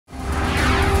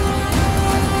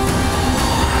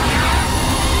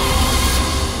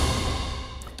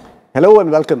Hello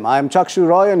and welcome. I am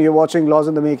Choudhury and you're watching Laws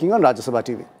in the Making on Rajya Sabha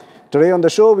TV. Today on the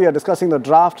show, we are discussing the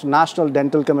draft National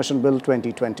Dental Commission Bill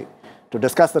 2020. To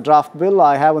discuss the draft bill,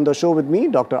 I have on the show with me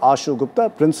Dr. Ashu Gupta,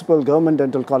 Principal, Government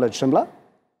Dental College, Shimla,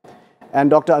 and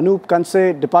Dr. Anup,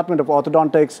 Kanase, Department of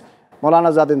Orthodontics,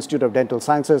 Maulana Azad Institute of Dental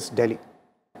Sciences, Delhi.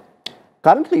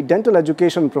 Currently, dental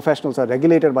education professionals are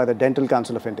regulated by the Dental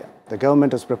Council of India. The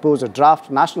government has proposed a draft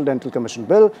National Dental Commission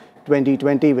Bill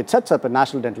 2020, which sets up a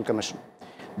National Dental Commission.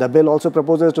 The bill also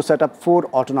proposes to set up 4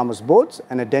 autonomous boards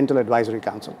and a dental advisory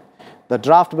council. The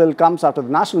draft bill comes after the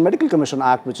National Medical Commission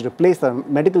Act, which replaced the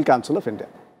Medical Council of India.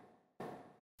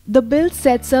 The bill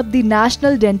sets up the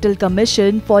National Dental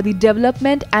Commission for the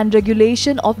development and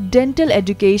regulation of dental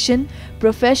education,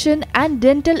 profession and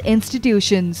dental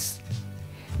institutions.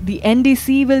 The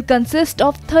NDC will consist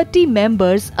of 30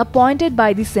 members appointed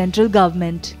by the central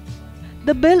government.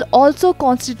 The bill also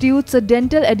constitutes a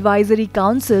Dental Advisory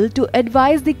Council to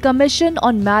advise the Commission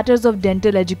on matters of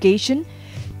dental education,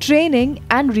 training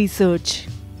and research.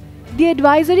 The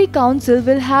Advisory Council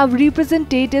will have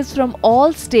representatives from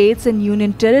all states and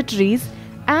union territories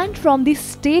and from the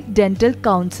state dental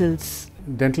councils.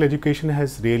 Dental education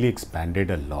has really expanded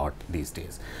a lot these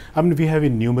days. I mean, we have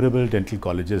innumerable dental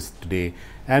colleges today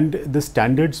and the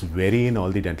standards vary in all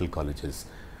the dental colleges.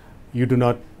 You do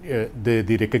not,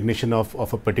 the recognition of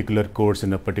a particular course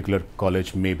in a particular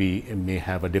college may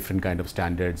have a different kind of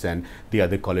standards and the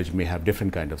other college may have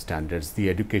different kind of standards. The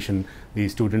education, the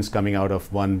students coming out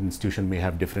of one institution may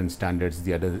have different standards,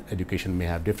 the other education may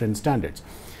have different standards.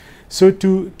 So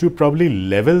to probably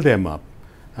level them up,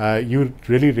 you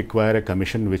really require a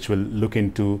commission which will look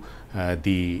into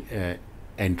the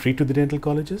entry to the dental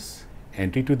colleges,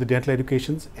 entry to the dental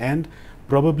educations, and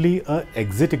probably a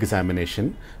exit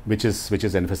examination, which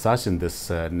is emphasized in this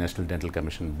National Dental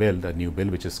Commission bill, the new bill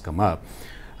which has come up,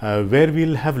 where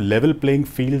we'll have level playing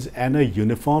fields and a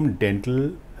uniform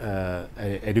dental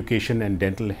education and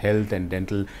dental health and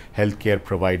dental healthcare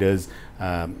providers.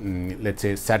 Let's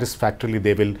say satisfactorily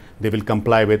they will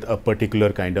comply with a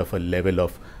particular kind of a level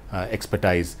of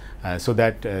expertise, so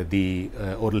that the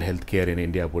oral health care in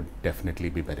India would definitely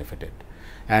be benefited.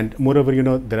 And moreover, you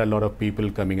know, there are a lot of people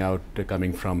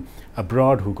coming from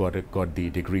abroad who got the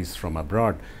degrees from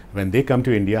abroad. When they come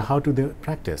to India, how do they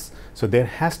practice? So there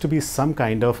has to be some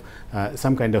kind of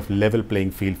level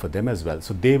playing field for them as well.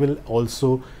 So they will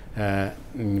also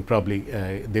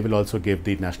they will also give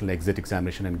the national exit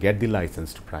examination and get the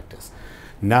license to practice.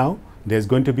 Now there's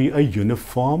going to be a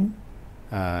uniform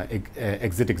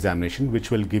exit examination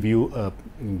which will give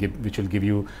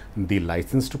you the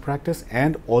license to practice,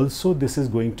 and also this is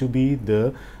going to be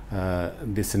the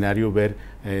scenario where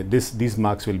these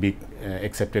marks will be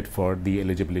accepted for the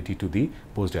eligibility to the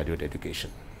postgraduate education.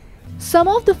 Some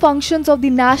of the functions of the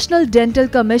National Dental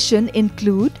Commission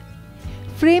include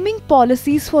framing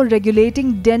policies for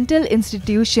regulating dental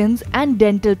institutions and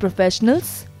dental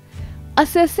professionals,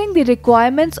 assessing the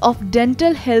requirements of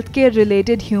dental healthcare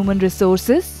related human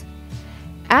resources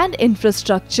and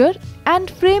infrastructure,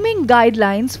 and framing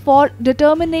guidelines for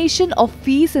determination of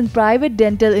fees in private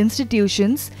dental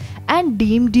institutions and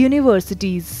deemed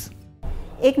universities.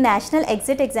 एक national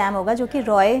exit exam होगा जो कि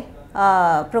Roy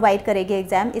provide करेगी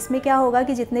exam. इसमें क्या होगा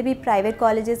कि जितने भी प्राइवेट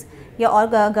कॉलेजेस या और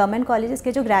गवर्नमेंट कॉलेजेस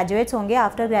के जो ग्रेजुएट्स होंगे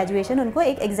आफ्टर ग्रेजुएशन, उनको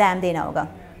एक एग्ज़ाम देना होगा.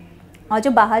 और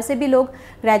जो बाहर से भी लोग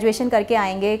ग्रेजुएशन करके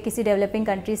आएंगे किसी डेवलपिंग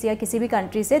कंट्री से या किसी भी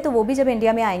कंट्री से, तो वो भी जब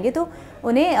इंडिया में आएंगे तो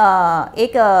उन्हें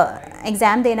एक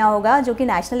एग्ज़ाम देना होगा जो कि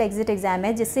नेशनल एग्जिट एग्ज़ाम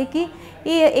है, जिससे कि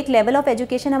ये एक लेवल ऑफ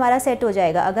एजुकेशन हमारा सेट हो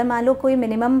जाएगा. अगर मान लो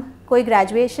कोई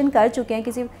ग्रेजुएशन कर चुके हैं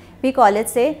किसी भी कॉलेज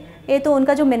से, तो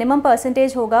उनका जो मिनिमम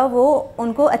परसेंटेज होगा वो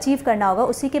उनको अचीव करना होगा.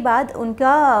 उसी के बाद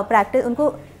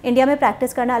उनको इंडिया में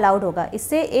प्रैक्टिस करना अलाउड होगा.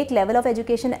 इससे एक लेवल ऑफ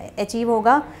एजुकेशन अचीव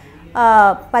होगा.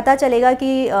 पता चलेगा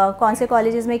कि कौन से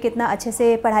कॉलेजेस में कितना अच्छे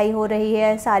से पढ़ाई हो रही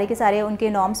है, सारे के सारे उनके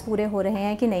नॉर्म्स पूरे हो रहे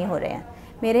हैं कि नहीं हो रहे हैं.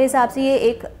 मेरे हिसाब से ये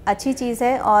एक अच्छी चीज़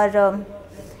है और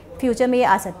फ्यूचर में ये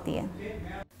आ सकती है.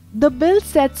 The bill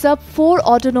sets up 4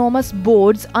 autonomous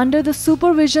boards under the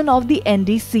supervision of the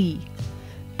NDC.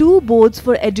 2 boards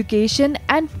for education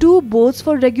and 2 boards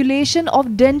for regulation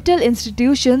of dental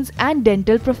institutions and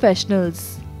dental professionals.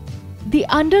 The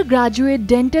Undergraduate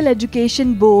Dental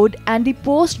Education Board and the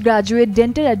Postgraduate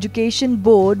Dental Education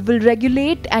Board will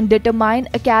regulate and determine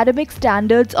academic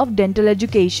standards of dental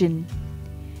education.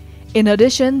 In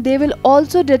addition, they will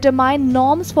also determine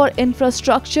norms for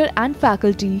infrastructure and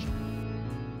faculty.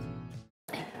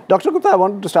 Dr. Gupta, I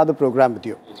wanted to start the program with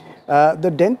you.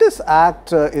 The Dentists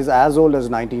Act is as old as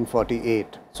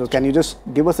 1948. So can you just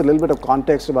give us a little bit of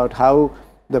context about how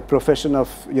the profession of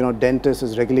dentist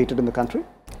is regulated in the country?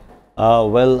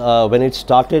 When it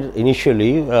started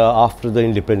initially after the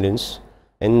independence,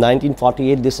 in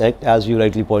 1948, this act, as you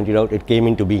rightly pointed out, it came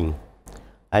into being.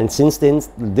 And since then,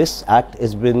 this act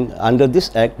has been, under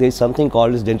this act, there is something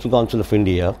called as Dental Council of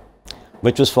India,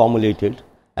 which was formulated.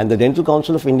 And the Dental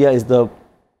Council of India is the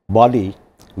body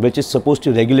which is supposed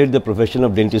to regulate the profession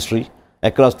of dentistry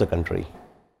across the country.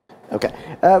 Okay.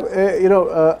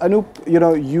 Anup,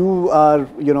 you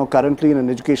are, currently in an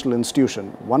educational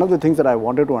institution. One of the things that I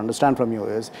wanted to understand from you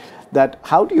is that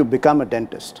how do you become a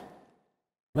dentist?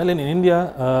 Well, in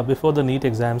India, before the NEET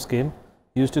exams came,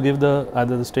 you used to give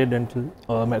either the state dental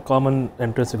or common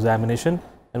entrance examination.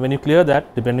 And when you clear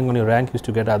that, depending on your rank, you used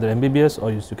to get either MBBS or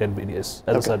you used to get BDS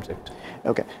as a subject.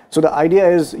 Okay. So the idea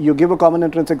is you give a common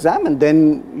entrance exam and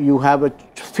then you have a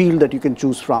field that you can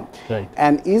choose from. Right.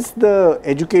 And is the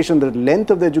education, the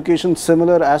length of the education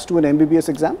similar as to an MBBS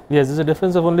exam? Yes, there's a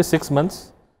difference of only 6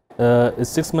 months. It's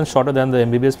 6 months shorter than the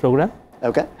MBBS program.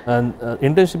 Okay. And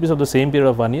internship is of the same period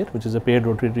of 1 year, which is a paid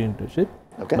rotatory internship.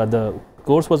 Okay. But the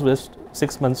course was just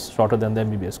 6 months shorter than the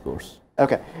MBBS course.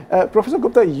 Okay. Professor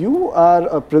Gupta, you are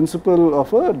a principal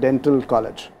of a dental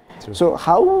college. True. So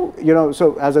how,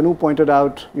 so as Anu pointed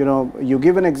out, you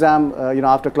give an exam,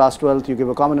 after class 12th, you give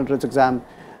a common entrance exam,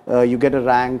 you get a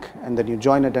rank and then you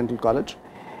join a dental college.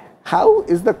 How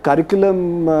is the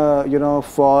curriculum,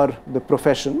 for the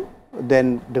profession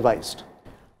then devised?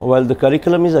 Well, the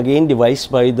curriculum is again devised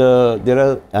by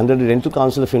under the Dental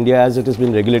Council of India, as it has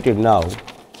been regulated now,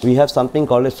 we have something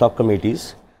called as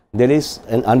subcommittees. There is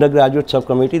an undergraduate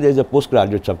subcommittee, there is a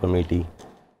postgraduate subcommittee.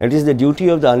 It is the duty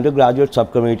of the undergraduate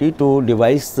subcommittee to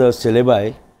devise the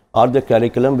syllabi or the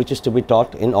curriculum which is to be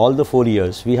taught in all the 4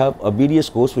 years. We have a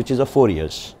BDS course which is of 4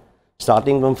 years,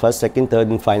 starting from first, second, third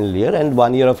and final year, and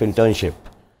 1 year of internship.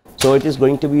 So it is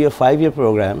going to be a 5-year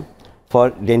program for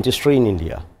dentistry in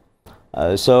India.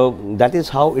 So that is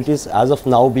how it is as of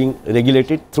now being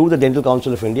regulated through the Dental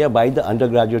Council of India by the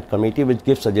undergraduate committee, which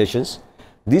gives suggestions.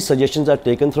 These suggestions are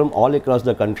taken from all across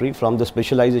the country, from the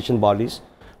specialization bodies,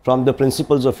 from the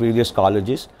principals of various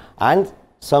colleges, and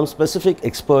some specific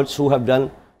experts who have done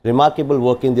remarkable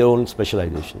work in their own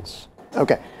specializations.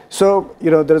 Okay. So,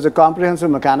 there is a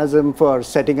comprehensive mechanism for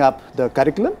setting up the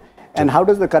curriculum. And how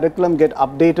does the curriculum get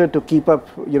updated to keep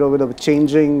up, with the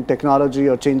changing technology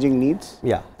or changing needs?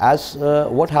 Yeah, as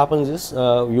what happens is,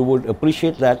 you would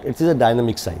appreciate that it is a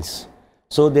dynamic science.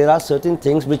 So there are certain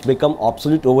things which become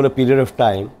obsolete over a period of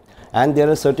time, and there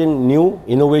are certain new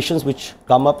innovations which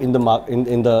come up in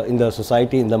the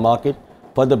society, in the market,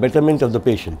 for the betterment of the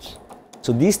patients.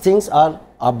 So these things are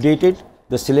updated.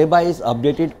 The syllabi is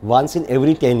updated once in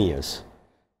every 10 years.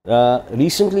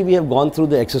 Recently, we have gone through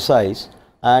the exercise,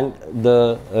 and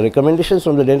the recommendations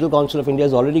from the Dental Council of India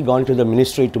has already gone to the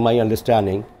ministry, to my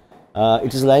understanding.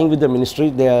 It is lying with the ministry.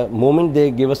 The moment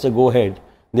they give us a go-ahead,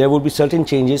 there will be certain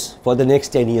changes for the next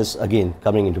 10 years again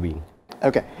coming into being.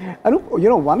 Okay.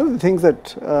 Anup, one of the things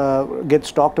that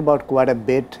gets talked about quite a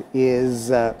bit is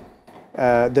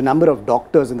the number of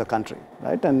doctors in the country,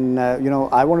 right? And,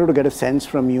 I wanted to get a sense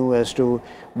from you as to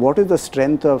what is the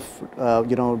strength of,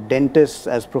 dentists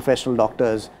as professional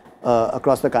doctors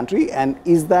across the country, and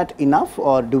is that enough,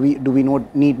 or do we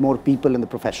need more people in the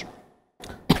profession?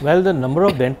 Well, the number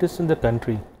of dentists in the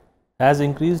country has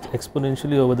increased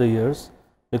exponentially over the years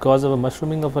because of a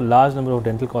mushrooming of a large number of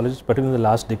dental colleges, particularly in the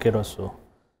last decade or so.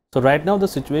 So right now the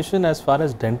situation as far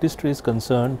as dentistry is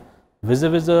concerned,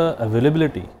 vis-a-vis the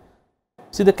availability.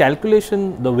 See, the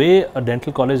calculation, the way a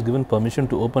dental college is given permission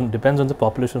to open depends on the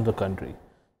population of the country.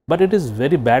 But it is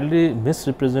very badly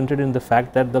misrepresented in the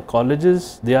fact that the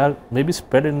colleges, they are maybe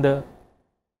spread in the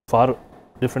far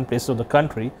different places of the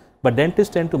country, but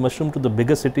dentists tend to mushroom to the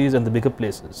bigger cities and the bigger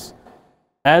places.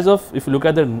 As of, if you look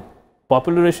at the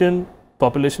population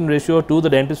ratio to the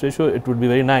dentist ratio, it would be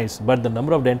very nice, but the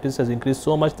number of dentists has increased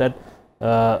so much that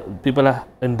people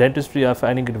in dentistry are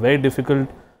finding it very difficult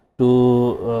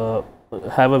to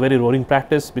have a very roaring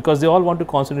practice, because they all want to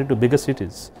concentrate to bigger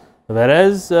cities.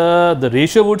 Whereas the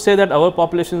ratio would say that our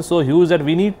population is so huge that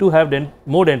we need to have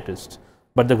more dentists.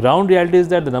 But the ground reality is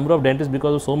that the number of dentists,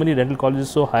 because of so many dental colleges, is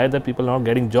so high that people are not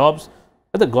getting jobs,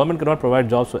 but the government cannot provide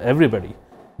jobs for everybody.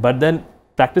 But then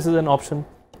practice is an option.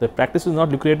 The practice is not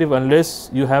lucrative unless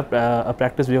you have a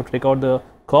practice. We have to take out the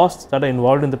costs that are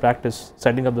involved in the practice,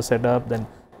 setting up the setup, then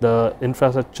the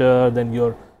infrastructure, then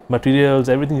your materials,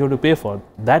 everything you have to pay for.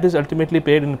 That is ultimately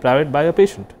paid in private by a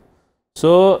patient.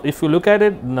 So if you look at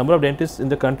it, the number of dentists in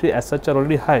the country as such are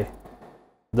already high.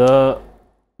 But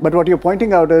what you're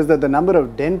pointing out is that the number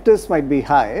of dentists might be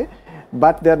high,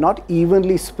 but they're not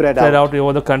evenly spread out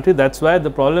over the country. That's why the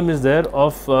problem is there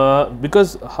of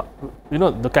because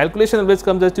the calculation always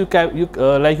comes as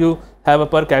you have a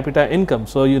per capita income.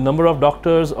 So, your number of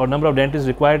doctors or number of dentists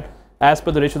required as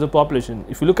per the ratio of the population.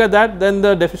 If you look at that, then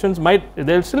the deficiency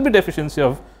there will still be deficiency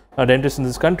of dentists in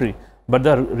this country. But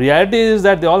the reality is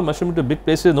that they all mushroom into big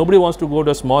places. Nobody wants to go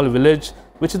to a small village,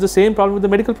 which is the same problem with the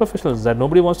medical professionals, that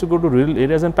nobody wants to go to rural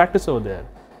areas and practice over there.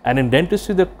 And in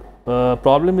dentistry, the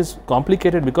problem is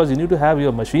complicated because you need to have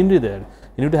your machinery there.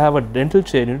 You need to have a dental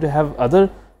chair. You need to have other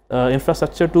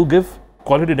infrastructure to give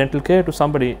quality dental care to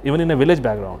somebody, even in a village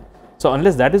background. So,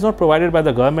 unless that is not provided by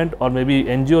the government or maybe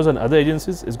NGOs and other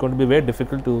agencies, it's going to be very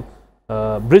difficult to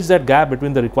bridge that gap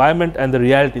between the requirement and the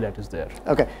reality that is there.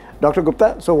 Okay, Dr.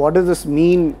 Gupta, so what does this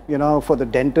mean, for the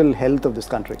dental health of this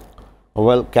country?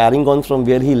 Well, carrying on from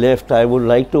where he left, I would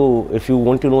like to, if you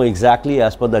want to know exactly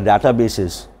as per the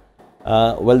databases,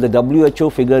 well, the WHO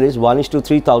figure is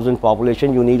 1:3,000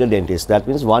 population, you need a dentist. That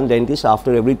means one dentist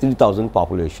after every 3,000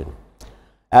 population.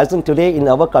 As in today in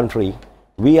our country,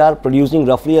 we are producing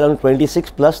roughly around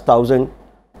 26,000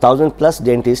 plus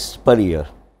dentists per year.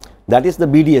 That is the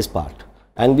BDS part.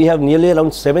 And we have nearly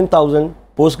around 7,000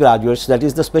 postgraduates, that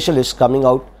is the specialists coming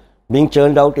out, being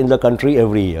churned out in the country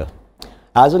every year.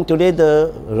 As in today,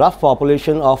 the rough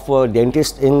population of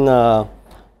dentists in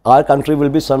our country will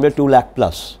be somewhere 2 lakh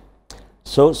plus.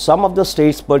 So, some of the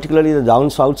states, particularly the down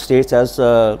south states, as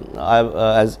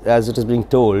it is being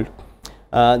told,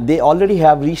 they already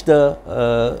have reached a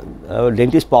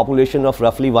dentist population of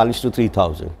roughly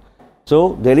 1:3,000.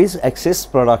 So, there is excess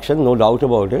production, no doubt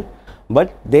about it.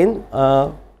 But then,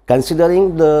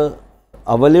 considering the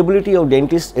availability of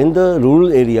dentists in the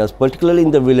rural areas, particularly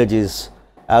in the villages,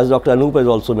 as Dr. Anup has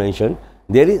also mentioned,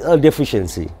 there is a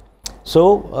deficiency. So,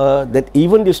 that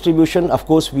even distribution, of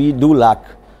course, we do lack.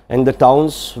 In the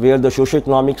towns where the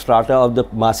socio-economic strata of the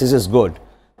masses is good,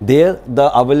 there the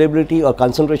availability or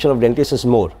concentration of dentists is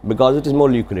more because it is more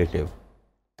lucrative.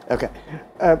 Okay,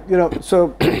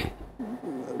 so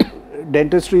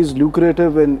dentistry is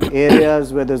lucrative in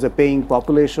areas where there's a paying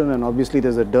population, and obviously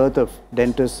there's a dearth of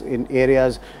dentists in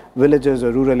areas, villages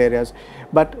or rural areas.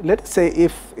 But let's say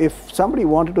if somebody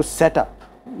wanted to set up,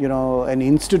 an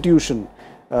institution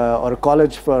or a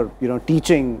college for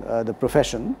teaching the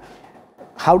profession,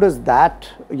 how does that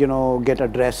get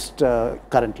addressed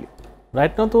currently?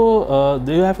 Right now, though,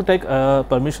 they have to take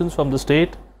permissions from the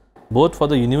state, both for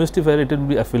the university where it will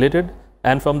be affiliated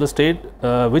and from the state,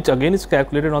 which again is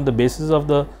calculated on the basis of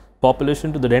the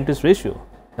population to the dentist ratio,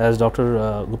 as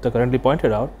Dr. Gupta currently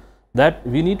pointed out, that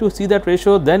we need to see that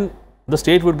ratio. Then the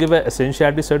state would give an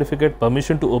essentiality certificate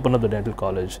permission to open up the dental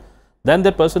college. Then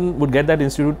that person would get that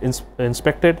institute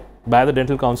inspected by the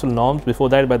dental council norms, before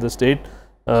that by the state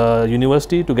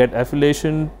university to get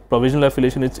affiliation, provisional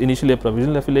affiliation. It's initially a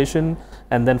provisional affiliation,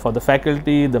 and then for the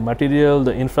faculty, the material,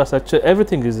 the infrastructure,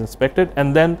 everything is inspected,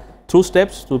 and then through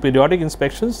steps, through periodic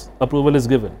inspections, approval is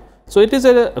given. So, it is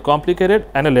a complicated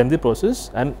and a lengthy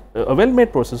process, and a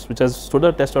well-made process which has stood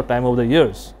the test of time over the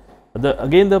years.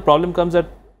 Again, the problem comes at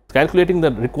calculating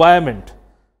the requirement.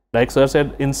 Like sir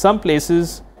said, in some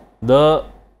places the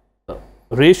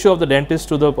ratio of the dentist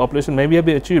to the population may be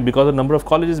achieved because of the number of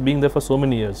colleges being there for so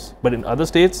many years, but in other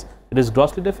states it is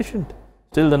grossly deficient.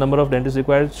 Still the number of dentists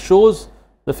required shows,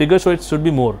 the figure shows it should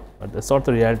be more, but that's not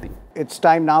the reality. It's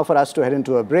time now for us to head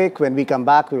into a break. When we come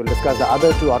back, we will discuss the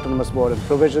other two autonomous board and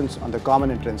provisions on the common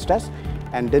entrance test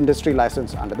and dentistry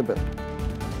license under the bill.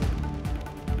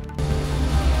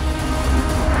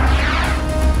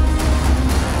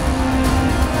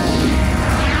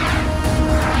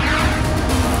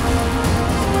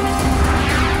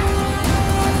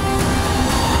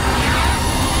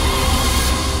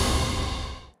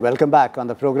 Welcome back. On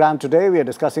the program today, we are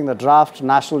discussing the draft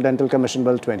National Dental Commission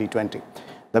Bill 2020.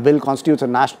 The bill constitutes a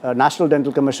National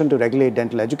Dental Commission to regulate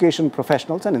dental education,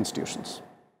 professionals and institutions.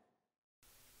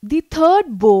 The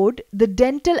third board, the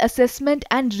Dental Assessment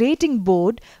and Rating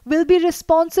Board, will be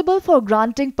responsible for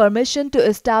granting permission to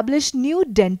establish new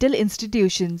dental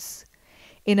institutions.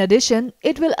 In addition,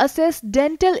 it will assess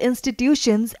dental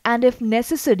institutions and, if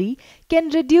necessary, can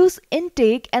reduce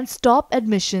intake and stop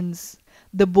admissions.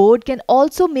 The board can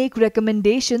also make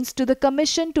recommendations to the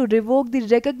Commission to revoke the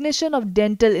recognition of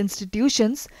dental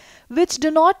institutions which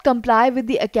do not comply with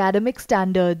the academic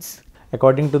standards.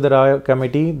 According to the Roy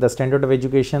Committee, the standard of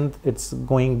education, it's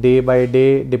going day by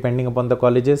day depending upon the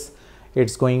colleges.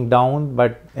 It's going down,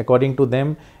 but according to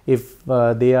them, if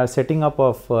they are setting up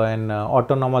of an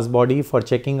autonomous body for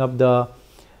checking up the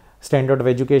standard of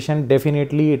education,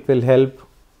 definitely it will help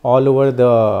all over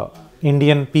the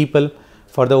Indian people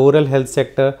for the oral health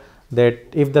sector, that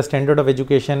if the standard of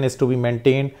education is to be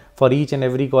maintained for each and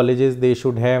every colleges, they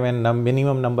should have a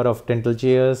minimum number of dental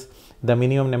chairs, the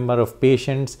minimum number of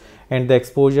patients, and the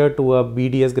exposure to a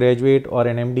BDS graduate or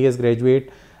an MDS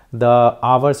graduate, the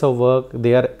hours of work,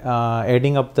 they are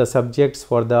adding up the subjects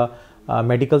for the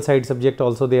medical side subject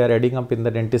also they are adding up in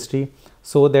the dentistry,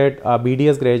 so that a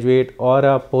BDS graduate or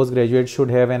a postgraduate should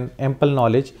have an ample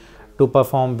knowledge to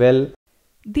perform well.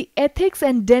 The Ethics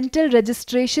and Dental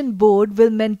Registration Board will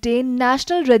maintain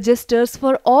national registers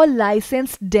for all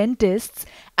licensed dentists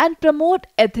and promote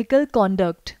ethical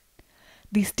conduct.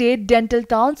 The State Dental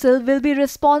Council will be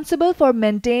responsible for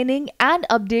maintaining and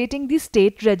updating the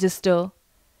state register.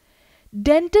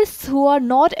 Dentists who are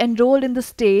not enrolled in the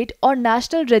state or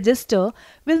national register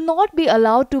will not be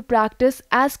allowed to practice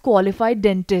as qualified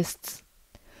dentists.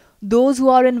 Those who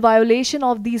are in violation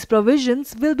of these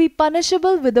provisions will be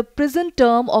punishable with a prison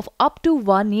term of up to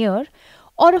 1 year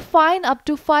or a fine up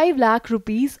to 5 lakh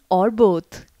rupees or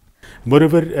both.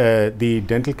 Moreover, the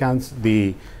Dental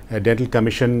Dental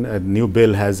Commission new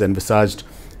bill has envisaged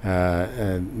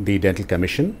the Dental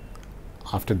Commission.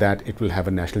 After that, it will have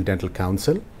a National Dental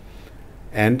Council,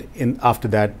 and after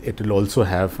that, it will also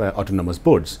have autonomous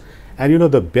boards. And you know,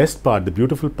 the best part, the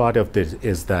beautiful part of this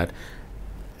is that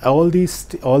all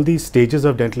these stages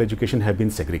of dental education have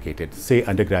been segregated. Say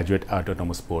undergraduate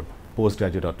autonomous board,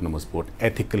 postgraduate autonomous board,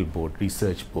 ethical board,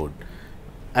 research board,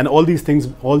 and all these things,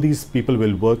 all these people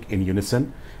will work in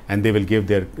unison, and they will give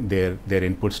their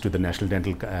inputs to the National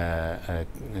Dental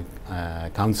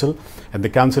Council, and the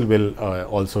council will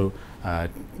also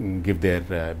give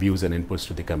their views and inputs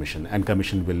to the commission, and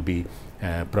commission will be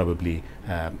probably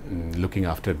looking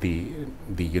after the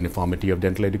uniformity of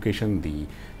dental education, the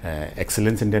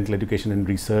excellence in dental education and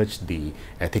research, the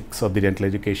ethics of the dental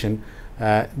education.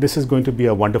 This is going to be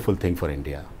a wonderful thing for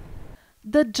India.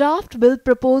 The draft bill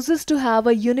proposes to have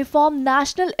a uniform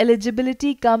national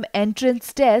eligibility cum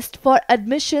entrance test for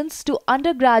admissions to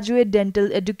undergraduate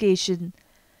dental education.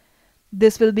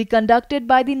 This will be conducted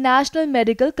by the National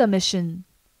Medical Commission.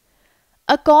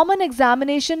 A common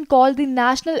examination called the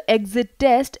National Exit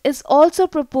Test is also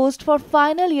proposed for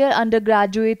final year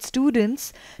undergraduate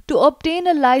students to obtain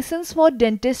a license for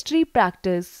dentistry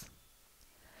practice.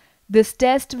 This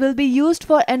test will be used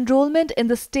for enrollment in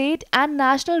the state and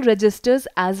national registers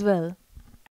as well.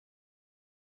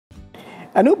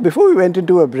 Anup, before we went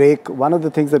into a break, one of the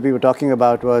things that we were talking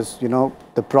about was, you know,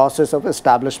 the process of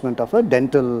establishment of a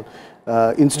dental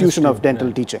institution of dental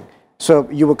teaching. So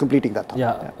you were completing that.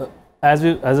 As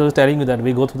I was telling you that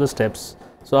we go through the steps.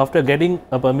 So after getting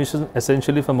a permission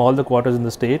essentially from all the quarters in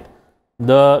the state,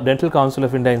 the Dental Council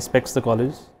of India inspects the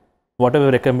college.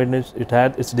 Whatever recommendations it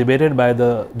had, it's debated by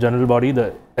the general body,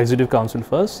 the Executive Council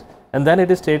first, and then it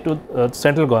is taken to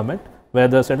central government, where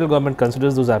the central government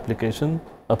considers those applications,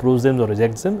 approves them or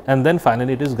rejects them, and then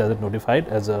finally it is gazette notified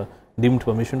as a deemed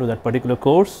permission to that particular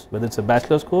course, whether it's a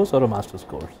bachelor's course or a master's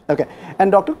course. Okay.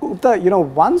 And Dr. Gupta, you know,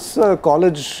 once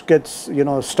college gets, you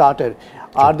know, started,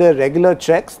 are there regular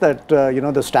checks that, you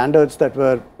know, the standards that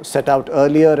were set out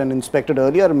earlier and inspected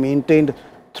earlier are maintained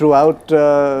throughout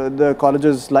the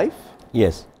college's life?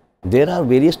 Yes. There are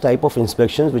various type of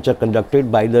inspections which are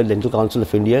conducted by the Dental Council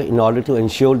of India in order to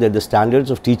ensure that the standards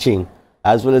of teaching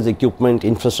as well as equipment,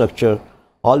 infrastructure,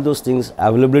 all those things,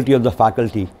 availability of the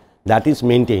faculty, that is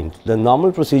maintained. The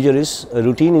normal procedure is a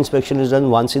routine inspection is done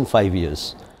once in 5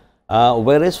 years.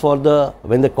 Whereas for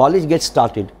when the college gets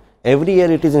started, every year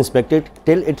it is inspected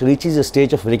till it reaches a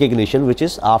stage of recognition, which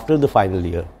is after the final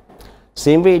year.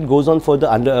 Same way it goes on for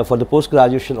the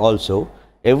post-graduation also.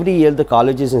 Every year the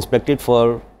college is inspected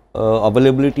for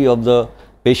availability of the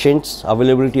patients,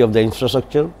 availability of the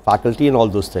infrastructure, faculty and all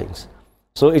those things.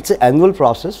 So it's an annual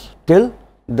process till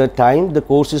the time the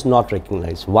course is not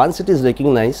recognized. Once it is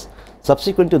recognized,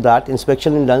 subsequent to that,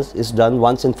 inspection is done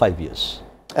once in 5 years.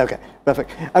 Okay,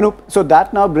 perfect. Anup, so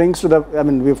that now brings to the, I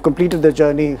mean, we've completed the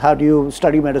journey. How do you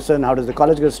study medicine? How does the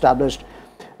college get established?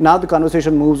 Now the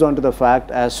conversation moves on to the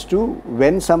fact as to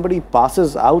when somebody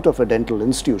passes out of a dental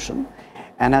institution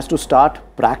and has to start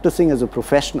practicing as a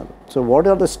professional. So what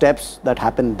are the steps that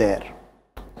happen there?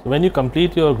 When you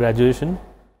complete your graduation,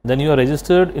 then you are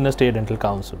registered in a state dental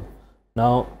council.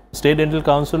 Now, State Dental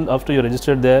Council, after you're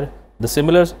registered there, the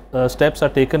similar steps are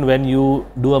taken when you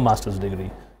do a master's degree.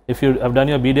 If you have done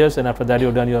your BDS and after that you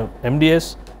have done your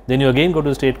MDS, then you again go to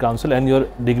the State Council and your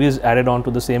degree is added on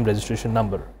to the same registration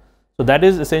number. So that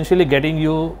is essentially getting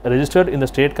you registered in the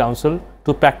State Council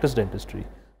to practice dentistry.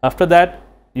 After that,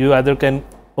 you either can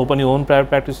open your own private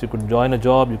practice, you could join a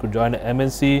job, you could join an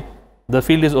MNC. The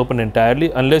field is open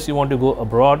entirely unless you want to go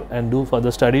abroad and do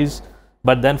further studies.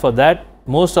 But then for that,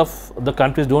 most of the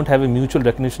countries don't have a mutual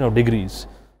recognition of degrees.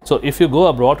 So if you go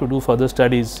abroad to do further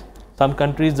studies, some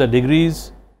countries the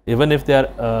degrees, even if they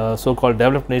are so-called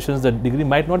developed nations, the degree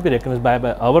might not be recognized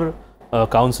by our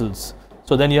councils.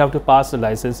 So then you have to pass the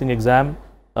licensing exam,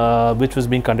 which was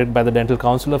being conducted by the Dental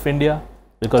Council of India,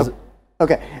 because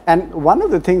okay, and one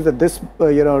of the things that this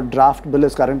draft bill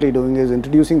is currently doing is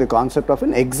introducing the concept of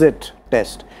an exit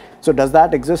test. So does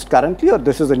that exist currently, or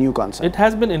this is a new concept? It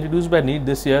has been introduced by NEET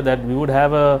this year, that we would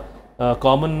have a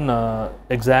common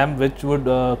exam which would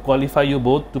qualify you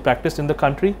both to practice in the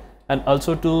country and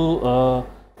also to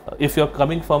if you're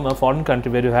coming from a foreign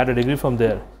country where you had a degree from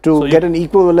there, to so get an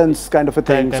equivalence kind of a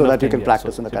thing, so that you can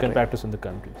practice in the country. You can practice in the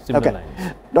country. Similar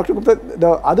lines. Dr. Gupta,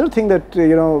 the other thing that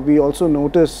we also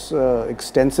notice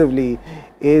extensively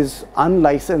is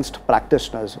unlicensed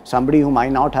practitioners, somebody who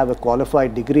might not have a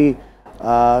qualified degree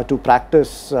to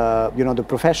practice the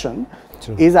profession.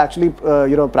 True. Is actually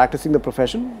practicing the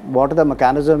profession. What are the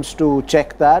mechanisms to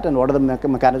check that, and what are the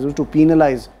mechanisms to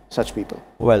penalize such people?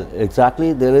 Well,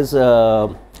 exactly, there is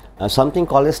something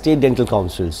called as state dental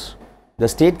councils. The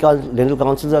state dental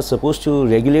councils are supposed to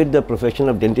regulate the profession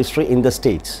of dentistry in the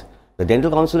states. The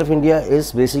Dental Council of India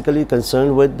is basically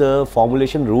concerned with the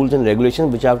formulation rules and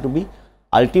regulations which have to be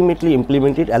ultimately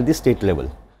implemented at the state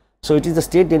level. So it is the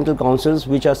state dental councils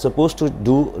which are supposed to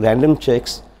do random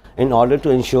checks in order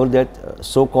to ensure that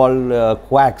so-called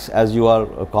quacks, as you are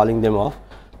calling them off,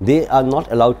 they are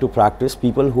not allowed to practice.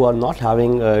 People who are not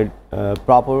having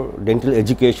proper dental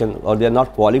education, or they are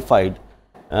not qualified,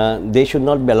 they should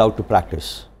not be allowed to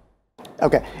practice.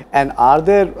 Okay, and are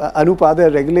there, Anup, are there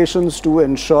regulations to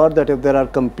ensure that if there are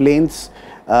complaints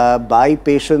by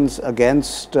patients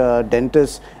against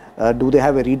dentists, do they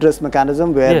have a redress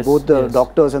mechanism where both the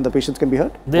doctors and the patients can be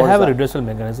heard? They have a redressal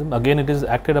mechanism. Again, it is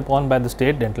acted upon by the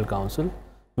State Dental Council.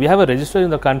 We have a register in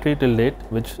the country till date,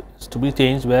 which is to be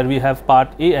changed, where we have Part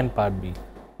A and Part B.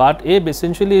 Part A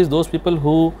essentially is those people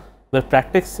who were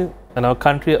practicing in our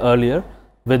country earlier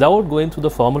without going through the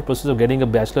formal process of getting a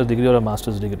bachelor's degree or a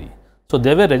master's degree. So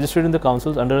they were registered in the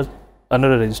councils under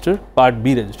a register, Part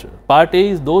B register. Part A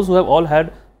is those who have all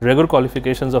had regular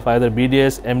qualifications of either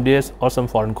BDS, MDS or some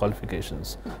foreign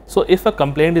qualifications. So if a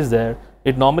complaint is there,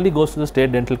 it normally goes to the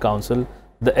State Dental Council.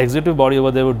 The executive body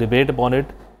over there would debate upon it,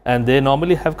 and they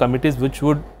normally have committees which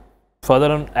would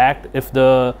further on act if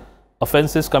the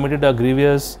offences committed are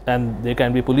grievous, and there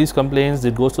can be police complaints.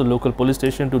 It goes to the local police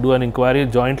station to do an inquiry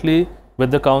jointly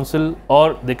with the council,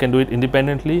 or they can do it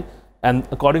independently, and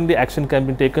accordingly action can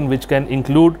be taken, which can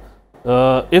include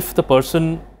if the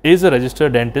person is a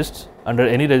registered dentist under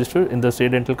any register in the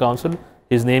State Dental Council,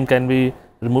 his name can be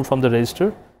removed from the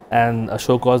register, and a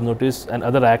show cause notice and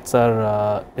other acts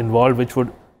are involved, which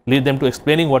would lead them to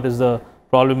explaining what is the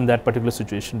problem in that particular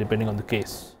situation depending on the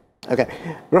case. Okay.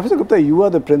 Professor Gupta, you are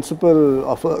the principal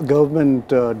of a government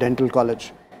dental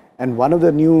college, and one of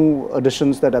the new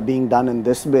additions that are being done in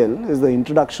this bill is the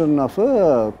introduction of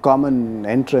a common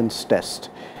entrance test.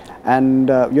 And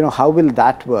how will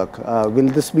that work? Will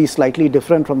this be slightly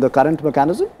different from the current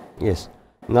mechanism? Yes.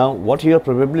 Now what you are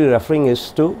probably referring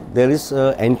is to, there is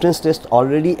entrance test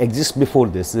already exists before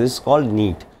this. This is called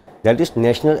NEET, that is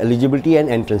National Eligibility and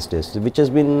Entrance Test, which has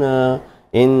been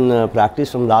in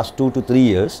practice from last 2 to 3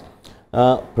 years.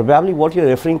 Probably what you are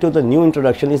referring to, the new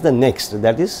introduction, is the next,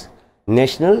 that is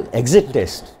National Exit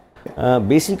Test.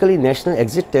 Basically National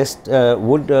Exit Test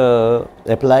would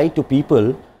apply to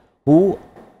people who,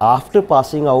 after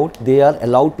passing out, they are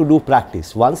allowed to do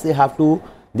practice. Once they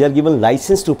are given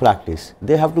license to practice,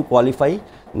 they have to qualify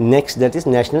next, that is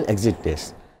National Exit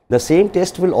Test. The same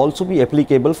test will also be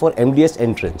applicable for MDS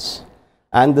entrance,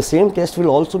 and the same test will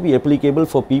also be applicable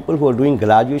for people who are doing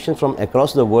graduation from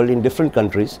across the world in different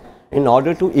countries, in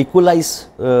order to equalize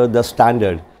the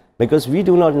standard, because we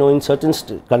do not know, in certain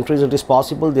countries it is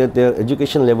possible that their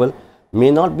education level may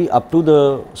not be up to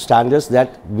the standards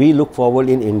that we look forward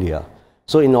in India.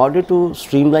 So in order to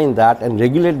streamline that and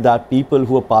regulate that, people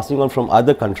who are passing on from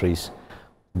other countries,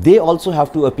 they also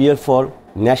have to appear for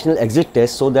national exit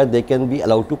tests so that they can be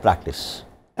allowed to practice.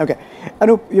 Okay.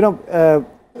 Anup,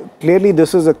 clearly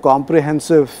this is a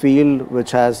comprehensive field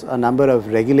which has a number of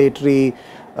regulatory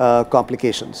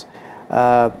complications.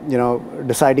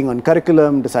 Deciding on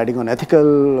curriculum, deciding on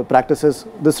ethical practices,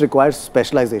 this requires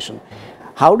specialization.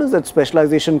 How does that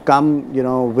specialization come,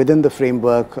 within the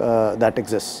framework that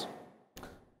exists?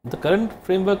 The current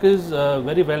framework is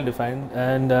very well defined,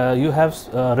 and you have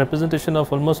representation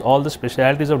of almost all the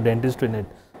specialities of dentistry in it,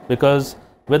 because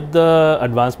with the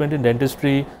advancement in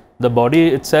dentistry, the body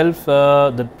itself,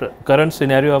 the current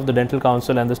scenario of the Dental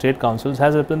Council and the State Councils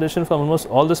has representation from almost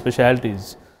all the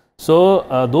specialities.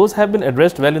 So those have been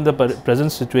addressed well in the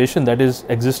present situation that is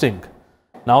existing.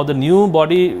 Now the new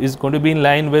body is going to be in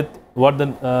line with what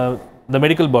the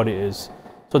medical body is.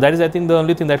 So that is, I think, the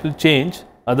only thing that will change.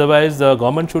 Otherwise, the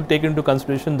government should take into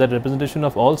consideration that representation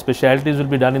of all specialities will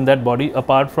be done in that body,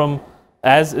 apart from,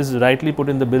 as is rightly put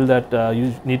in the bill, that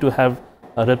you need to have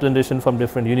a representation from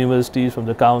different universities, from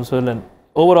the council, and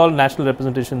overall national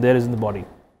representation there is in the body.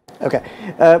 Okay.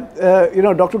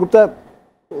 Dr. Gupta,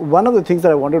 one of the things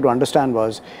that I wanted to understand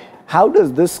was, how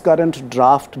does this current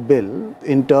draft bill,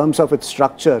 in terms of its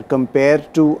structure, compare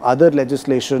to other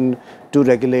legislation to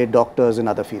regulate doctors in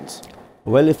other fields?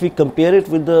 Well, if we compare it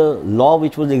with the law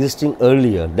which was existing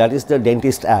earlier, that is the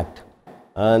Dentist Act.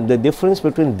 The difference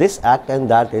between this act and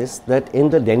that is that in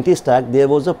the Dentist Act, there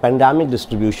was a pandemic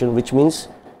distribution, which means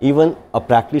even a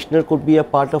practitioner could be a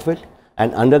part of it,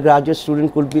 an undergraduate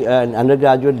student could be, an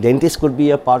undergraduate dentist could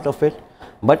be a part of it.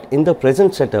 But in the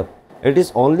present setup, it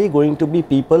is only going to be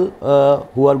people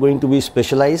who are going to be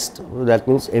specialized, that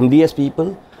means MDS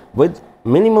people with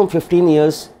minimum 15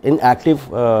 years in active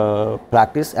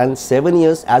practice and 7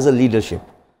 years as a leadership.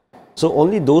 So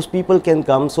only those people can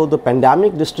come. So the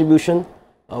pandemic distribution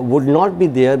would not be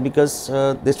there, because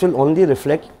this will only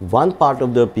reflect one part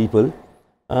of the people.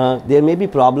 There may be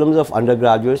problems of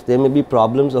undergraduates, there may be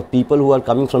problems of people who are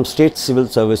coming from state civil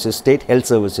services, state health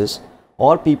services,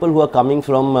 or people who are coming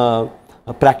from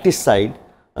a practice side.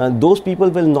 Those people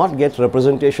will not get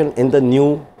representation in the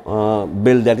new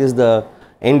bill, that is the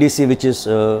NDC, which is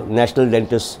National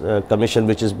Dentist Commission,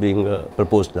 which is being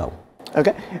proposed now.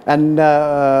 Okay. And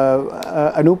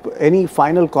Anup, any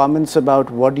final comments about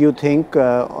what do you think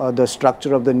the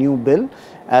structure of the new bill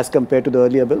as compared to the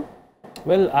earlier bill?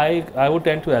 Well, I would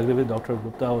tend to agree with Dr.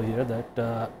 Gupta over here that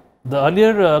the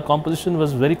earlier composition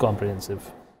was very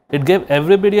comprehensive. It gave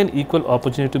everybody an equal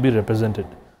opportunity to be represented.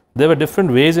 There were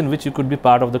different ways in which you could be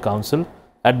part of the council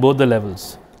at both the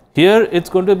levels. Here, it's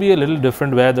going to be a little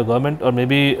different, where the government, or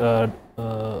maybe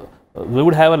we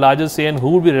would have a larger say in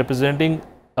who would be representing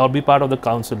or be part of the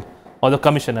council or the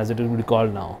commission, as it will be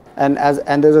called now. And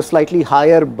there's a slightly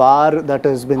higher bar that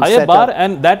has been set up.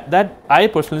 And that I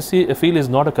personally feel is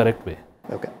not a correct way.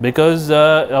 Okay. Because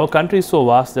our country is so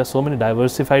vast, there are so many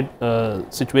diversified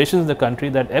situations in the country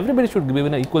that everybody should be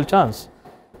given an equal chance.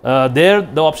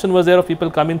 The option was there of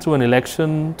people coming through an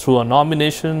election, through a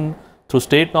nomination, through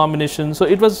state nomination. So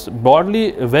it was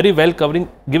broadly very well covering,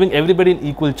 giving everybody an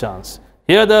equal chance.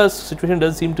 Here the situation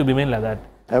doesn't seem to remain like that.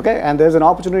 Okay, and there's an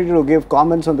opportunity to give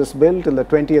comments on this bill till the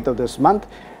 20th of this month.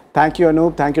 Thank you,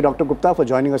 Anup. Thank you, Dr. Gupta, for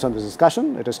joining us on this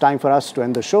discussion. It is time for us to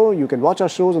end the show. You can watch our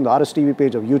shows on the RSTV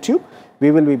page of YouTube.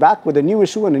 We will be back with a new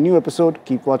issue and a new episode.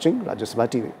 Keep watching Rajya Sabha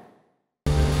TV.